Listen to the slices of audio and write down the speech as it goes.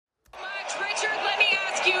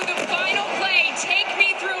you the final play. Take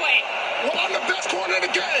me through it. Well, I'm the best corner in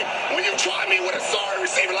the game. When you try me with a sorry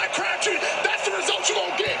receiver like Crabtree, that's the result you're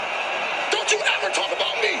going to get. Don't you ever talk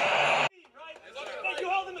about me. You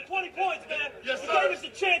held him to 20 points, man. Yes, you sir. gave us a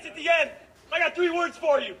chance at the end. I got 3 words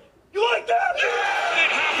for you. You like that? Yeah!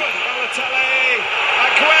 It happened. Balotelli.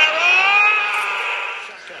 Aguero.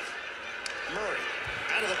 Shotgun. Murray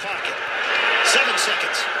out of the pocket. 7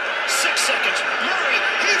 seconds. 6 seconds. Murray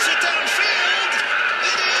heaves it downfield.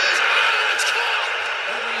 It is. Oh, it's caught.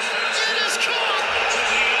 It is caught.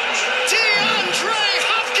 DeAndre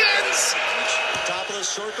Hopkins. Top of the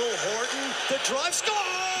circle. Horton. The drive score.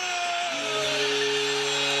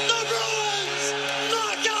 The Bruins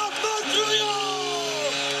knock out Montreal.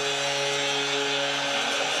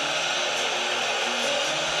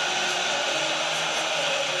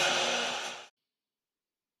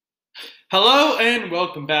 Hello and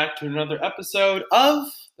welcome back to another episode of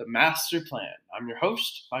The Master Plan. I'm your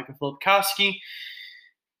host, Michael Filipkowski,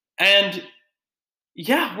 and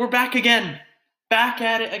yeah, we're back again. Back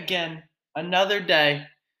at it again. Another day,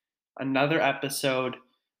 another episode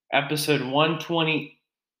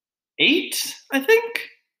 128, I think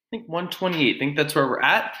 128. I think that's where we're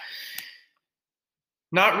at.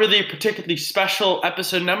 Not really a particularly special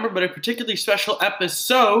episode number, but a particularly special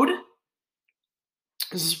episode.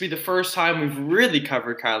 This will be the first time we've really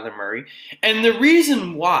covered Kyler Murray. And the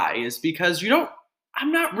reason why is because,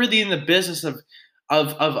 I'm not really in the business of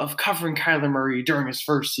covering Kyler Murray during his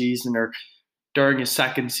first season or during his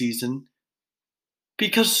second season,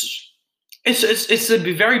 because it's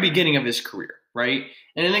the very beginning of his career, right?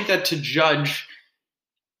 And I think that to judge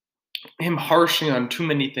him harshly on too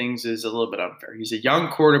many things is a little bit unfair. He's a young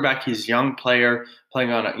quarterback. He's a young player playing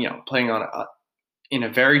in a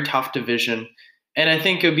very tough division. And I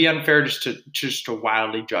think it would be unfair just to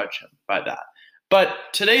wildly judge him by that. But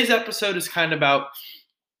today's episode is kind of about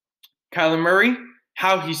Kyler Murray,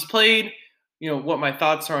 how he's played, what my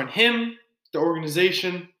thoughts are on him, the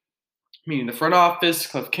organization, meaning the front office,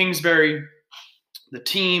 Cliff Kingsbury, the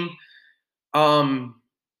team, and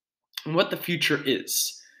what the future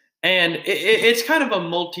is. And it's kind of a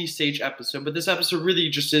multi-stage episode, but this episode really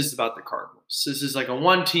just is about the Cardinals. This is like a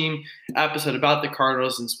one-team episode about the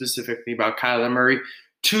Cardinals and specifically about Kyler Murray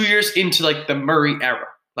 2 years into the Murray era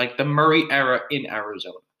in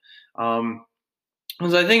Arizona.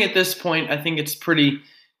 Because I think at this point, I think it's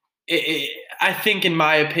I think in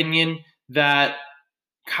my opinion that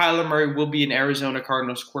Kyler Murray will be an Arizona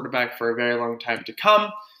Cardinals quarterback for a very long time to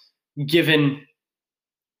come, given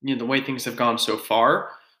the way things have gone so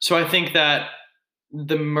far. So I think that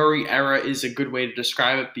the Murray era is a good way to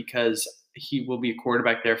describe it because he will be a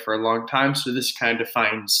quarterback there for a long time. So this kind of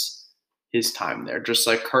defines his time there, just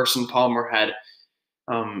like Carson Palmer had,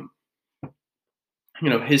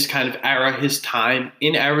 his kind of era, his time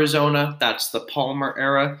in Arizona. That's the Palmer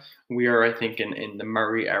era. We are, I think, in the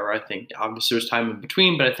Murray era. I think obviously there's time in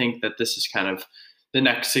between, but I think that this is kind of the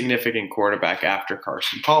next significant quarterback after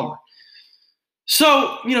Carson Palmer.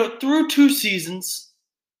 So, through 2 seasons,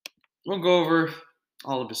 we'll go over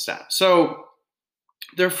all of his stats. So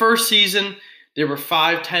their first season, they were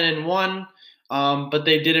 5-10-1, but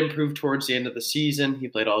they did improve towards the end of the season. He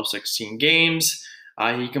played all 16 games.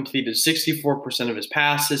 He completed 64% of his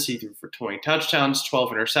passes. He threw for 20 touchdowns,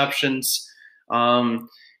 12 interceptions.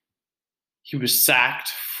 He was sacked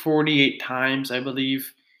 48 times, I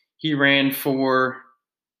believe. He ran for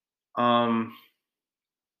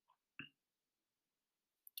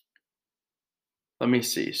let me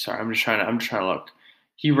see. Sorry, I'm just trying to look.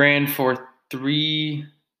 He ran for 3.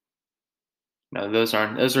 No, those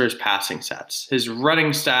are his passing stats. His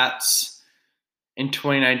running stats in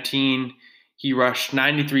 2019, he rushed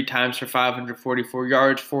 93 times for 544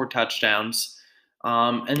 yards, 4 touchdowns.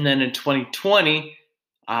 And then in 2020,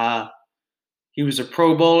 he was a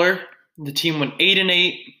Pro Bowler. The team went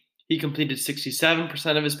 8-8. He completed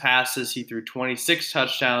 67% of his passes. He threw 26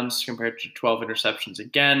 touchdowns compared to 12 interceptions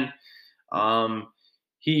again.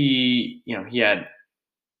 He had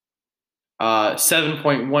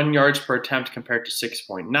 7.1 yards per attempt compared to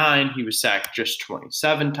 6.9. He was sacked just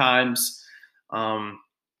 27 times. And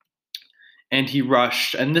he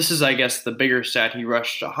rushed, and this is, I guess, the bigger stat, he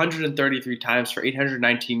rushed 133 times for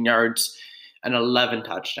 819 yards and 11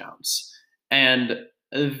 touchdowns. And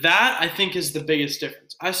that, I think, is the biggest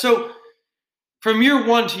difference. So from year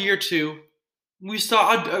 1 to year 2, we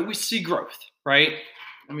see growth, right?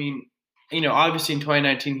 I mean, obviously in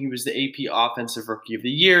 2019 he was the AP Offensive Rookie of the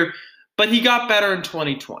Year, but he got better in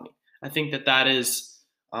 2020. I think that is,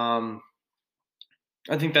 I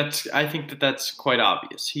think that's quite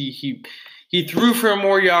obvious. He threw for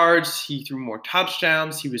more yards, he threw more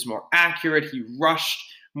touchdowns, he was more accurate, he rushed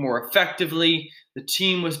more effectively. The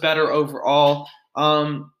team was better overall.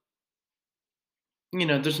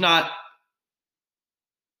 There's not.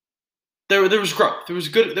 There was growth. There was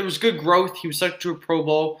good growth. He was selected to a Pro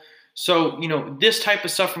Bowl. So, this type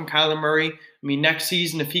of stuff from Kyler Murray, I mean, next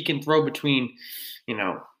season, if he can throw between,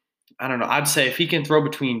 I don't know, I'd say if he can throw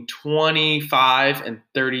between 25 and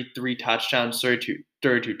 33 touchdowns,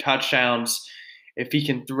 32 touchdowns, if he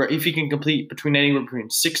can complete anywhere between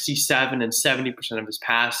 67 and 70% of his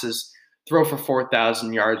passes, throw for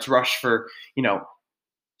 4,000 yards, rush for,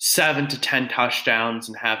 7 to 10 touchdowns,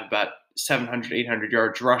 and have about 700, 800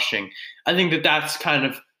 yards rushing, I think that's kind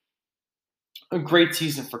of a great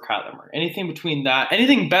season for Kyler Murray. Anything between that,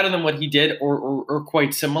 anything better than what he did or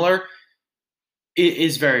quite similar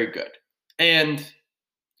is very good. And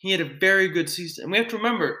he had a very good season. And we have to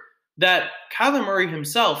remember that Kyler Murray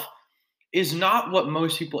himself is not what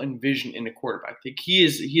most people envision in a quarterback. Like he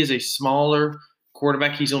is a smaller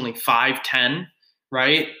quarterback. He's only 5'10",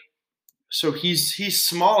 right? So he's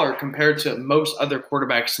smaller compared to most other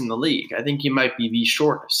quarterbacks in the league. I think he might be the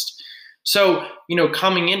shortest. So,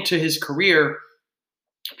 coming into his career,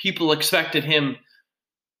 people expected him,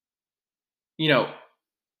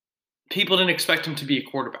 people didn't expect him to be a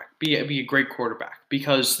quarterback, be a great quarterback,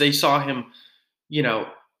 because they saw him,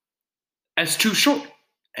 as too short.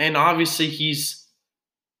 And obviously he's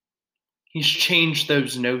changed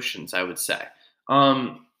those notions, I would say.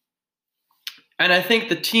 And I think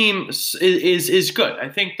the team is good. I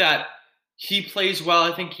think that he plays well.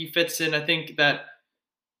 I think he fits in. I think that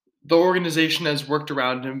the organization has worked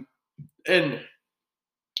around him. And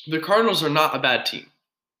the Cardinals are not a bad team.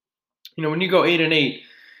 When you go 8-8,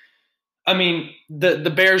 I mean,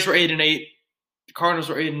 the Bears were 8-8. The Cardinals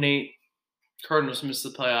were 8-8. Cardinals missed the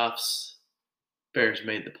playoffs. Bears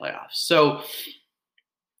made the playoffs. So,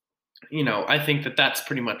 I think that's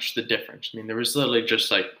pretty much the difference. I mean, there was literally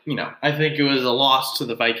just I think it was a loss to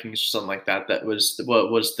the Vikings or something like that. That was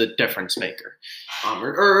what was the difference maker,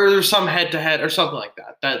 or some head-to-head or something like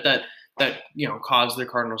that caused the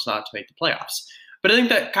Cardinals not to make the playoffs. But I think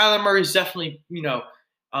that Kyler Murray's definitely,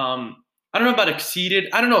 I don't know about exceeded.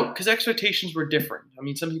 I don't know, because expectations were different. I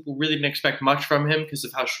mean, some people really didn't expect much from him because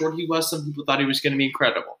of how short he was. Some people thought he was going to be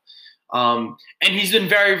incredible. And he's been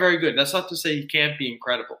very, very good. That's not to say he can't be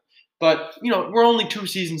incredible. But, we're only 2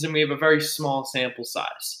 seasons and we have a very small sample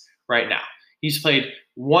size right now. He's played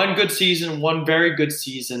one good season, one very good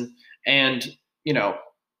season. And, I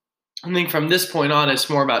think from this point on, it's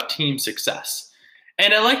more about team success.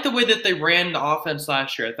 And I like the way that they ran the offense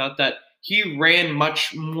last year. I thought that he ran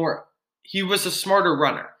much more. He was a smarter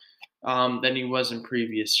runner than he was in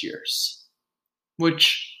previous years,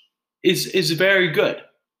 which is very good.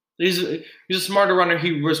 He's a smarter runner.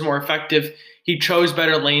 He was more effective. He chose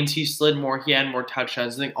better lanes. He slid more. He had more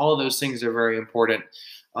touchdowns. I think all of those things are very important.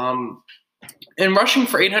 And rushing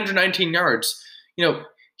for 819 yards,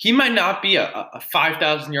 he might not be a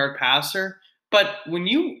 5,000-yard passer, but when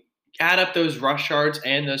you add up those rush yards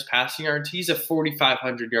and those passing yards, he's a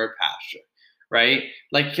 4,500-yard passer, right?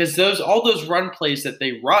 Because all those run plays that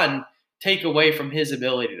they run take away from his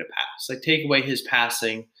ability to pass, take away his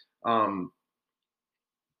passing.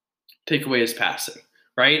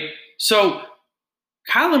 Right? So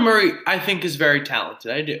Kyler Murray, I think, is very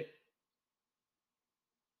talented. I do.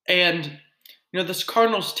 And, this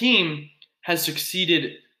Cardinals team has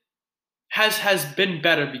succeeded, has been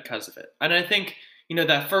better because of it. And I think,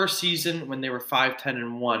 that first season when they were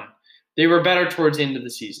 5-10-1, they were better towards the end of the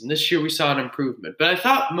season. This year we saw an improvement. But I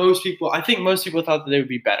think most people thought that they would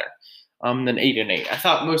be better than 8-8. I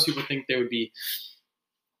thought most people think they would be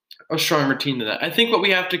a stronger team than that. I think what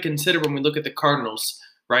we have to consider when we look at the Cardinals,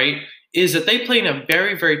 right, is that they play in a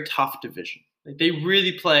very, very tough division. They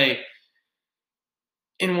really play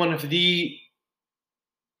in one of the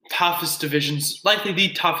toughest divisions, likely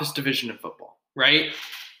the toughest division in football, right?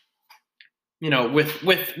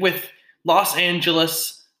 With Los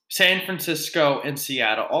Angeles, San Francisco, and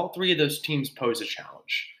Seattle, all 3 of those teams pose a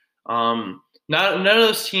challenge. None of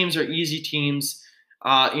those teams are easy teams.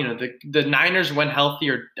 The Niners, when healthy,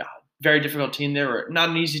 are very difficult team. They were not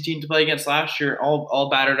an easy team to play against last year, all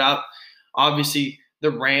battered up. Obviously,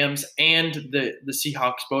 the Rams and the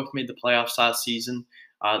Seahawks both made the playoffs last season.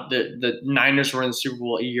 The Niners were in the Super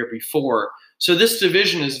Bowl a year before. So this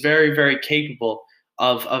division is very, very capable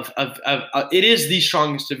of it is the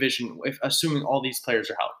strongest division, assuming all these players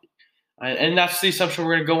are healthy. And that's the assumption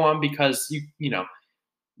we're going to go on because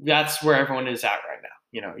that's where everyone is at right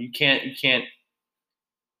now. You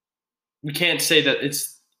can't say that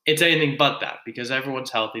it's anything but that because everyone's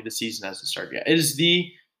healthy. The season hasn't started yet. It is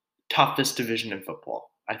the toughest division in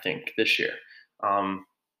football, I think, this year.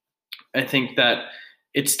 I think that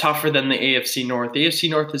it's tougher than the AFC North. The AFC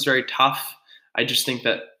North is very tough. I just think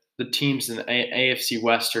that the teams in the AFC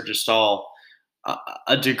West are just all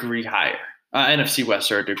a degree higher. NFC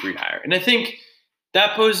West are a degree higher. And I think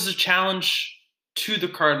that poses a challenge to the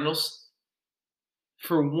Cardinals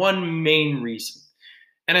for one main reason.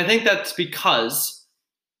 And I think that's because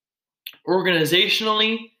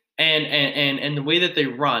organizationally and the way that they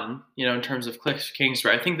run, in terms of Cliff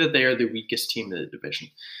Kingsbury, I think that they are the weakest team in the division.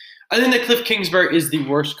 I think that Cliff Kingsbury is the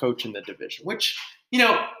worst coach in the division, which,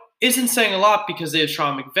 isn't saying a lot because they have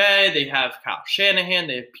Sean McVay, they have Kyle Shanahan,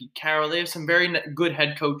 they have Pete Carroll, they have some very good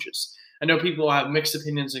head coaches. I know people have mixed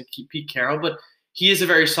opinions on Pete Carroll, but he is a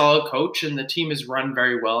very solid coach, and the team is run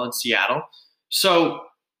very well in Seattle. So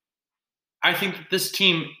I think that this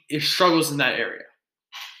team struggles in that area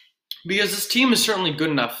because this team is certainly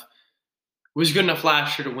was good enough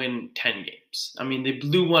last year to win 10 games. I mean, they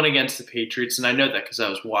blew one against the Patriots, and I know that because I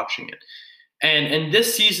was watching it. And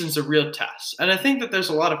this season's a real test. And I think that there's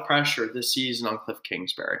a lot of pressure this season on Cliff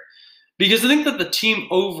Kingsbury because I think that the team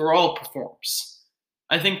overall performs.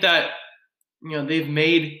 I think that, they've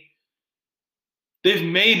made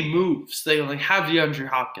moves. They have DeAndre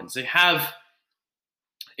Hopkins. They have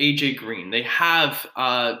AJ Green. They have,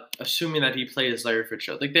 assuming that he plays Larry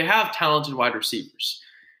Fitzgerald, they have talented wide receivers.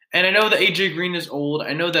 And I know that AJ Green is old.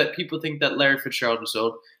 I know that people think that Larry Fitzgerald is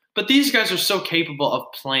old. But these guys are so capable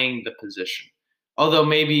of playing the position. Although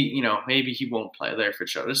maybe he won't play. Larry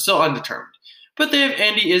Fitzgerald is still undetermined. But they have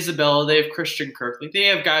Andy Isabella. They have Christian Kirk. They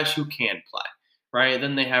have guys who can play, right?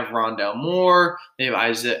 Then they have Rondale Moore. They have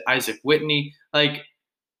Isaac Whitney. But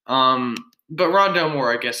Rondale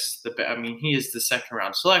Moore, I guess, he is the second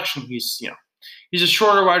round selection. He's a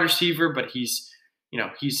shorter wide receiver, but he's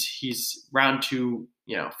round 2,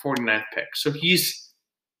 49th pick. So he's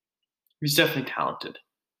definitely talented.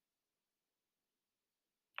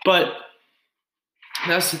 But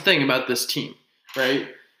that's the thing about this team, right?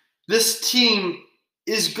 This team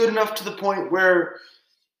is good enough to the point where,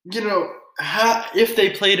 if they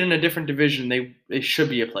played in a different division, they should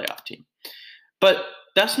be a playoff team. But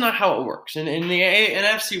that's not how it works. And in the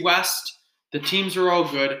NFC West, the teams are all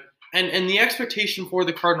good. And the expectation for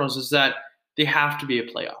the Cardinals is that they have to be a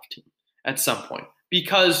playoff team at some point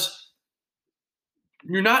because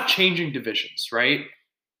you're not changing divisions, right?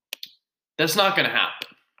 That's not going to happen.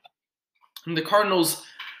 And the Cardinals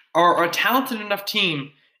are a talented enough team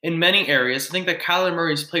in many areas. I think that Kyler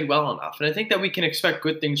Murray's played well enough. And I think that we can expect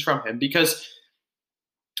good things from him because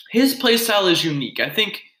his play style is unique. I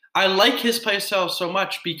think I like his play style so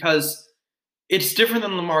much because it's different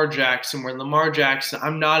than Lamar Jackson, where Lamar Jackson,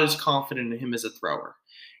 I'm not as confident in him as a thrower.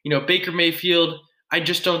 Baker Mayfield, I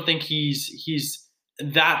just don't think he's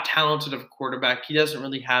that talented of a quarterback. He doesn't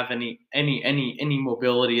really have any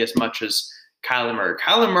mobility as much as Kyler Murray.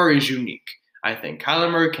 Kyler Murray is unique, I think.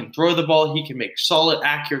 Kyler Murray can throw the ball. He can make solid,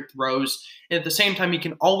 accurate throws. And at the same time, he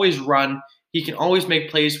can always run. He can always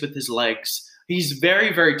make plays with his legs. He's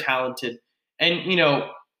very, very talented. And,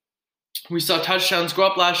 we saw touchdowns go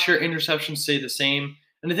up last year. Interceptions stay the same.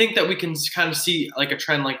 And I think that we can kind of see a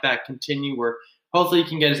trend like that continue where hopefully he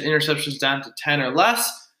can get his interceptions down to 10 or less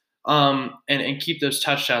and keep those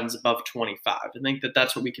touchdowns above 25. I think that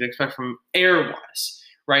that's what we can expect from air-wise.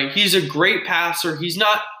 Right, he's a great passer. He's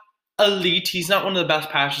not elite. He's not one of the best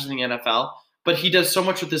passers in the NFL, but he does so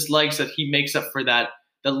much with his legs that he makes up for that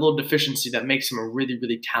little deficiency that makes him a really,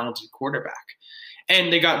 really talented quarterback.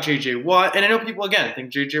 And they got J.J. Watt. And I know people, again,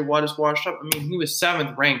 think J.J. Watt is washed up. I mean, he was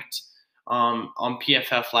 7th ranked on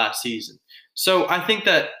PFF last season. So I think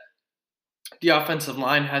that the offensive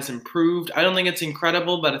line has improved. I don't think it's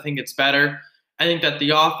incredible, but I think it's better. I think that the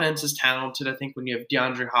offense is talented. I think when you have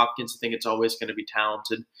DeAndre Hopkins, I think it's always going to be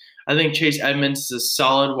talented. I think Chase Edmonds is a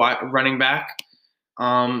solid running back,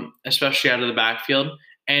 especially out of the backfield.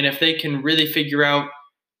 And if they can really figure out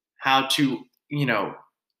how to,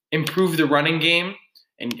 improve the running game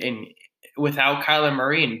and without Kyler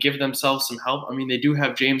Murray and give themselves some help, I mean, they do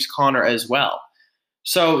have James Conner as well.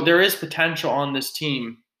 So there is potential on this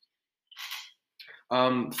team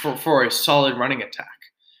for a solid running attack.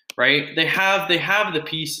 Right? They have the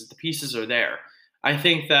pieces. The pieces are there. I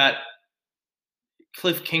think that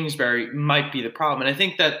Cliff Kingsbury might be the problem. And I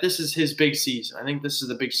think that this is his big season. I think this is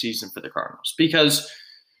the big season for the Cardinals because,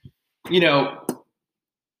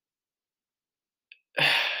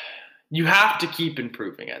 you have to keep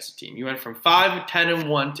improving as a team. You went from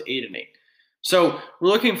 5-10-1 to 8-8. So we're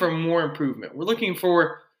looking for more improvement. We're looking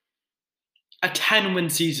for a 10-win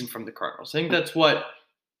season from the Cardinals. I think that's what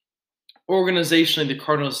organizationally the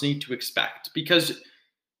Cardinals need to expect because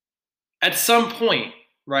at some point,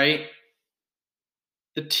 right,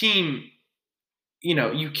 the team,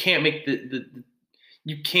 you can't make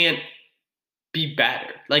you can't be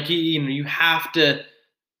better. Like you have to.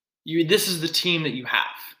 This is the team that you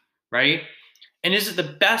have, right? And is it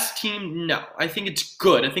the best team? No, I think it's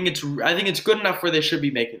good. I think it's good enough where they should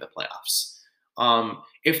be making the playoffs.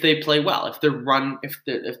 If they play well, if the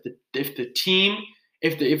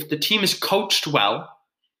team is coached well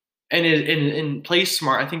and plays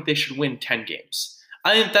smart, I think they should win 10 games.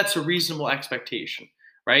 I think that's a reasonable expectation,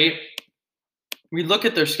 right? We look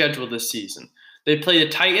at their schedule this season. They play the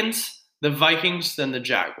Titans, the Vikings, then the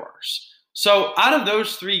Jaguars. So out of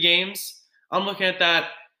those 3 games, I'm looking at that.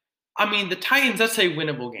 I mean, the Titans, that's a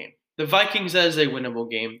winnable game. The Vikings, that is a winnable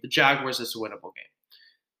game. The Jaguars, is a winnable game.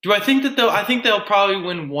 Do I think that I think they'll probably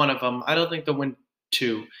win one of them. I don't think they'll win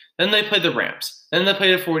 2. Then they play the Rams. Then they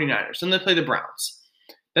play the 49ers. Then they play the Browns.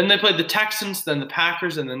 Then they play the Texans, then the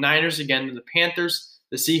Packers, and the Niners again, then the Panthers,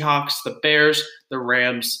 the Seahawks, the Bears, the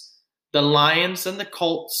Rams, the Lions, and the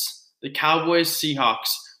Colts, the Cowboys,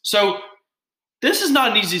 Seahawks. So this is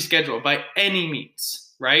not an easy schedule by any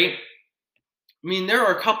means, right? I mean, there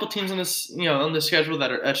are a couple teams on this, on the schedule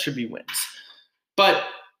that should be wins. But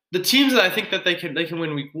the teams that I think that they can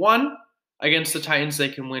win week 1 against the Titans, they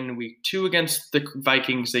can win week 2 against the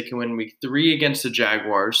Vikings, they can win week 3 against the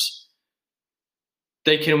Jaguars.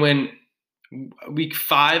 They can win week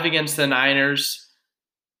 5 against the Niners.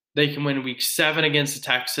 They can win week 7 against the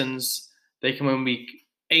Texans. They can win week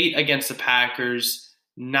 8 against the Packers,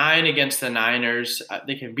 9 against the Niners.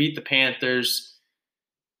 They can beat the Panthers.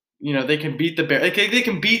 They can beat the Bears. They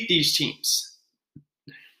can beat these teams.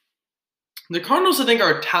 The Cardinals, I think,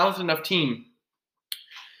 are a talented enough team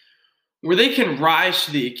where they can rise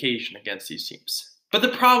to the occasion against these teams. But the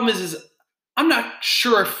problem is I'm not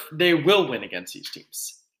sure if they will win against these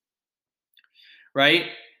teams, right?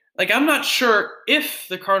 Like, I'm not sure if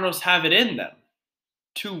the Cardinals have it in them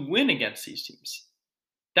to win against these teams.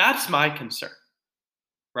 That's my concern,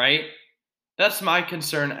 right? That's my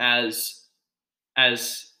concern as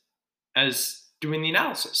doing the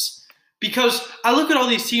analysis. Because I look at all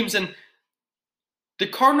these teams, and the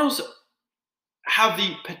Cardinals have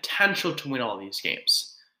the potential to win all these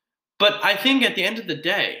games. But I think at the end of the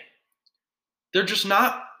day, they're just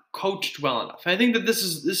not coached well enough. I think that this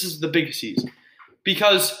is the big season,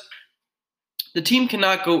 because the team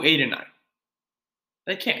cannot go 8-9.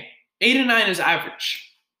 They can't. 8-9 is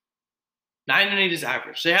average. 9-8 is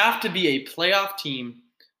average. They have to be a playoff team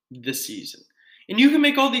this season. And you can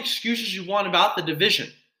make all the excuses you want about the division,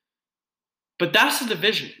 but that's the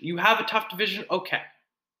division. You have a tough division, okay.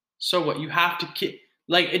 So what? You have to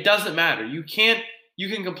it doesn't matter. You can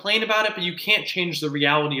complain about it, but you can't change the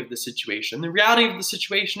reality of the situation. The reality of the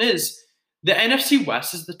situation is the NFC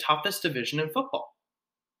West is the toughest division in football,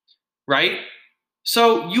 right?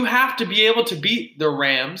 So you have to be able to beat the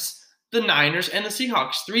Rams, the Niners, and the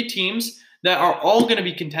Seahawks, 3 teams that are all going to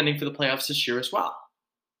be contending for the playoffs this year as well.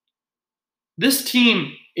 This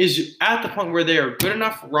team is at the point where they are good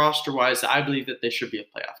enough roster-wise that I believe that they should be a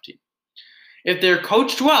playoff team. If they're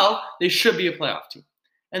coached well, they should be a playoff team.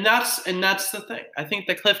 And that's the thing. I think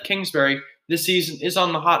that Cliff Kingsbury this season is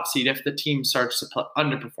on the hot seat if the team starts to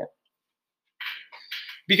underperform,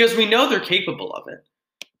 because we know they're capable of it.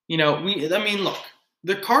 Look,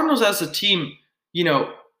 the Cardinals as a team,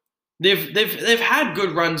 they've had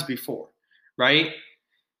good runs before, right?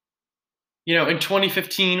 In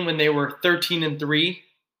 2015 when they were 13-3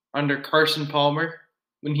 under Carson Palmer,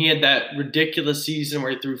 when he had that ridiculous season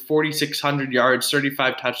where he threw 4,600 yards,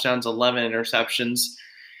 35 touchdowns, 11 interceptions.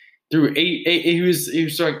 He was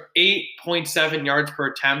throwing 8.7 yards per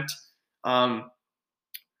attempt.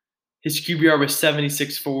 His QBR was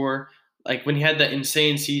 76.4. Like, when he had that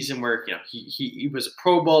insane season where he was a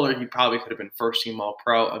Pro Bowler, he probably could have been first team All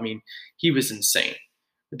Pro. I mean, he was insane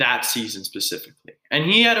that season specifically, and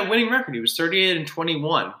he had a winning record. He was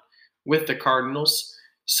 38-21 with the Cardinals.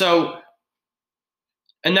 So,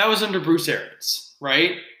 and that was under Bruce Arians,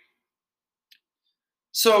 right?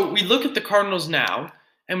 So we look at the Cardinals now,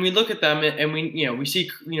 and we look at them, and we see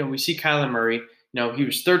Kyler Murray. He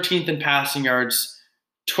was 13th in passing yards,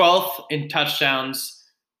 12th in touchdowns,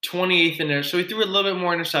 28th in there. So he threw a little bit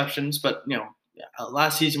more interceptions, but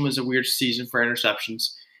last season was a weird season for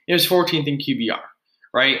interceptions. He was 14th in QBR,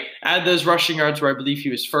 right? Add those rushing yards where I believe he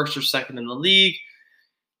was first or second in the league,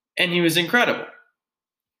 and he was incredible.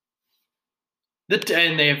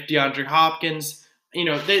 And they have DeAndre Hopkins.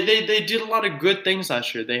 They did a lot of good things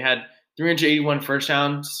last year. They had 381 first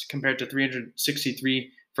downs compared to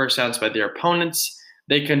 363 first downs by their opponents.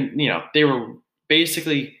 They were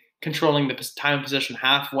basically controlling the time of possession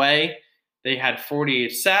halfway. They had 48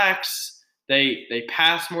 sacks. They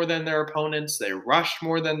passed more than their opponents. They rushed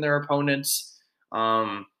more than their opponents.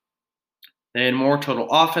 They had more total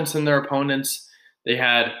offense than their opponents. They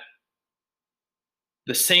had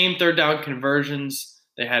the same third down conversions.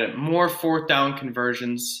 They had more fourth down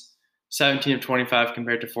conversions, 17 of 25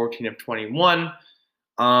 compared to 14 of 21.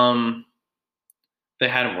 They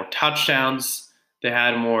had more touchdowns. They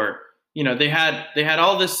had more, they had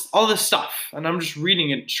all this stuff. And I'm just reading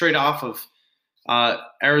it straight off of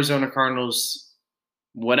Arizona Cardinals,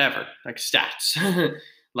 whatever, like stats,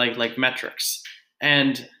 like metrics.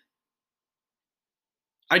 And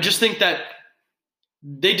I just think that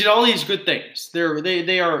they did all these good things. They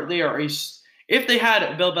are if they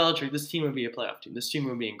had Bill Belichick, this team would be a playoff team. This team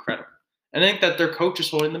would be incredible. And I think that their coach is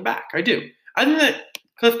holding them back. I do. I think that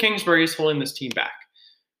Cliff Kingsbury is holding this team back.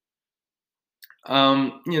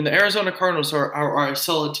 The Arizona Cardinals are a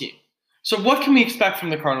solid team. So what can we expect from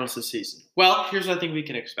the Cardinals this season? Well, here's what I think we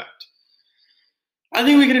can expect. I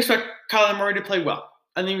think we can expect Kyler Murray to play well.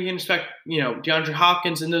 I think we can expect, DeAndre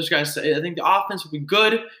Hopkins and those guys. I think the offense will be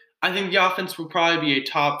good. I think the offense will probably be a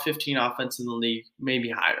top 15 offense in the league, maybe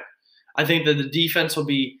higher. I think that the defense will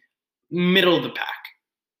be middle of the pack,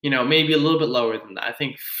 maybe a little bit lower than that. I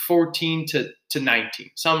think 14 to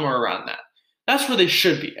 19, somewhere around that. That's where they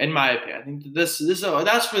should be, in my opinion. I think that's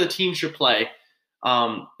where the team should play.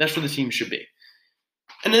 That's where the team should be.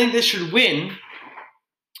 And I think they should win.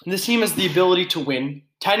 This team has the ability to win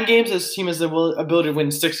 10 games. This team has the ability to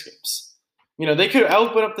win 6 games. They could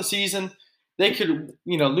open up the season. They could,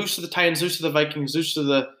 lose to the Titans, lose to the Vikings, lose to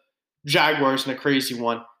the Jaguars in a crazy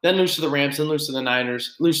one, then lose to the Rams, then lose to the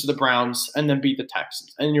Niners, lose to the Browns, and then beat the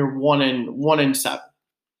Texans. And you're 1-7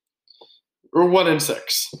 or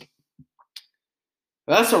 1-6.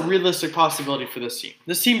 That's a realistic possibility for this team.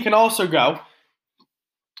 This team can also go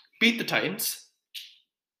beat the Titans,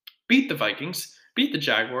 beat the Vikings, beat the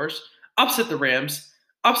Jaguars, upset the Rams,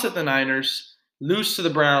 upset the Niners, lose to the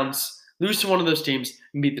Browns, lose to one of those teams,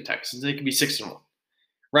 and beat the Texans. They could be 6-1,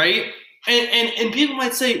 right? And people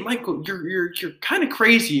might say, Michael, you're kind of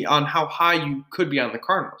crazy on how high you could be on the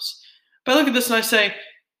Cardinals. But I look at this and I say,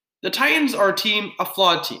 the Titans are a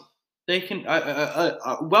flawed team. They can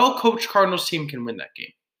a well-coached Cardinals team can win that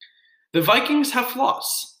game. The Vikings have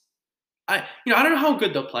flaws. I don't know how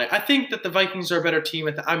good they'll play. I think that the Vikings are a better team.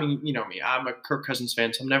 You know me. I'm a Kirk Cousins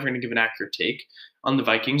fan, so I'm never going to give an accurate take on the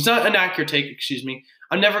Vikings. Not an accurate take, excuse me.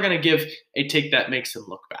 I'm never going to give a take that makes him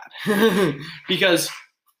look bad because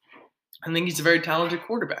I think he's a very talented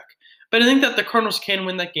quarterback. But I think that the Cardinals can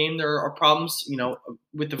win that game. There are problems,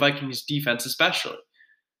 with the Vikings defense especially.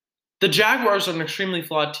 The Jaguars are an extremely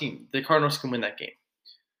flawed team. The Cardinals can win that game.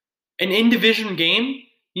 An in-division game,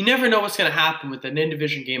 you never know what's going to happen with an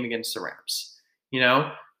in-division game against the Rams.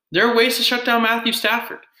 There are ways to shut down Matthew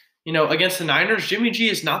Stafford. Against the Niners, Jimmy G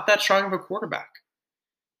is not that strong of a quarterback.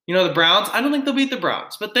 The Browns, I don't think they'll beat the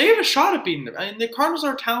Browns, but they have a shot at beating them. The Cardinals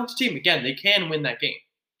are a talented team. Again, they can win that game.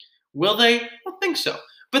 Will they? I don't think so.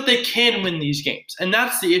 But they can win these games, and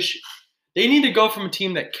that's the issue. They need to go from a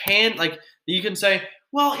team that can, you can say,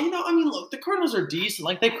 well, look, the Cardinals are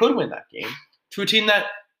decent. They could win that game. To a team that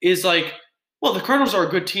is the Cardinals are a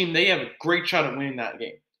good team. They have a great shot at winning that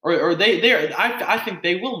game. Or they are. I think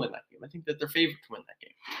they will win that game. I think that they're favored to win that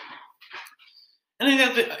game. And I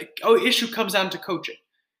think that the issue comes down to coaching.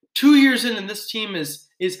 2 years in, and this team is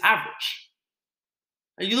average.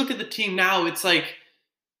 And you look at the team now, it's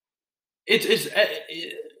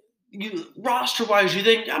roster-wise, you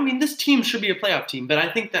think, this team should be a playoff team, but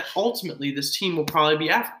I think that ultimately this team will probably be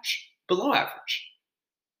average, below average.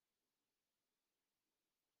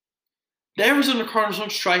 The Arizona Cardinals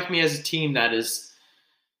don't strike me as a team that is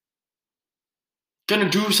going to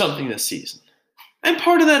do something this season. And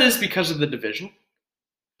part of that is because of the division,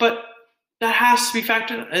 but that has to be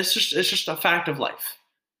factored in. It's just a fact of life,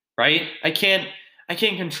 right? I can't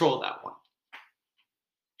control that one.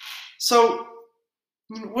 So,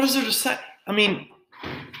 what is there to say?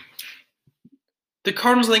 The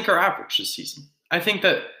Cardinals, I think, are average this season. I think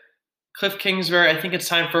that Cliff Kingsbury, I think it's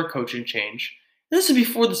time for a coaching change. And this is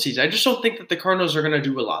before the season. I just don't think that the Cardinals are going to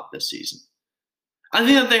do a lot this season. I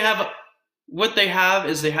think that they have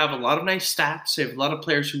a lot of nice stats. They have a lot of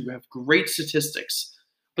players who have great statistics.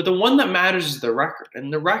 But the one that matters is the record.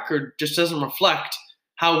 And the record just doesn't reflect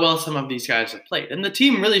how well some of these guys have played. And the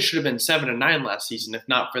team really should have been 7-9 last season, if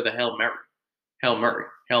not for the Hail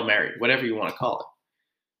Mary, whatever you want to call it.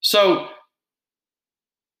 So,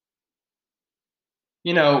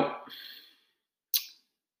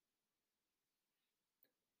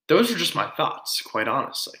 those are just my thoughts, quite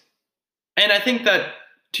honestly. And I think that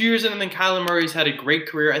 2 years in, I think Kyler Murray's had a great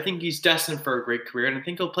career. I think he's destined for a great career, and I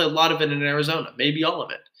think he'll play a lot of it in Arizona, maybe all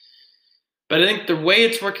of it. But I think the way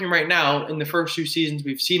it's working right now, in the first 2 seasons,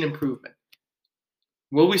 we've seen improvement.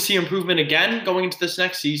 Will we see improvement again going into this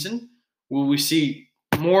next season? Will we see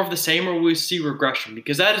more of the same, or will we see regression?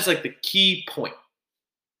 Because that is like the key point.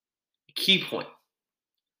 Key point.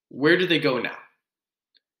 Where do they go now?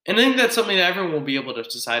 And I think that's something that everyone will be able to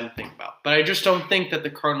decide and think about. But I just don't think that the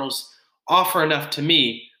Cardinals offer enough to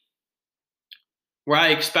me where I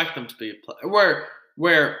expect them to be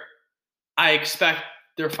where I expect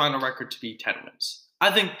their final record to be 10 wins.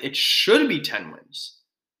 I think it should be 10 wins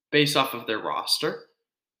based off of their roster,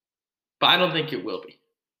 but I don't think it will be.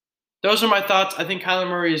 Those are my thoughts. I think Kyler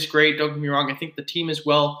Murray is great. Don't get me wrong. I think the team is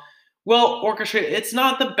well orchestrated. It's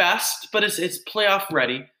not the best, but it's playoff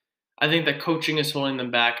ready. I think that coaching is holding them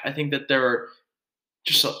back. I think that there's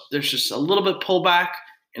just a little bit pullback.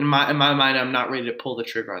 In my mind, I'm not ready to pull the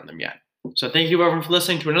trigger on them yet. So thank you everyone for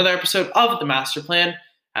listening to another episode of The Master Plan.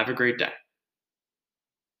 Have a great day.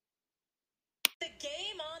 The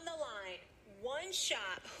game on the line. One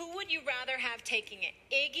shot. Who would you rather have taking it?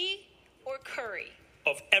 Iggy or Curry?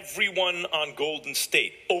 Of everyone on Golden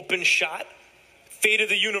State, open shot, fate of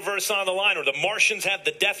the universe on the line, or the Martians have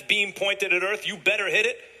the death beam pointed at Earth, you better hit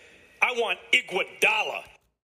it. I want Iguodala.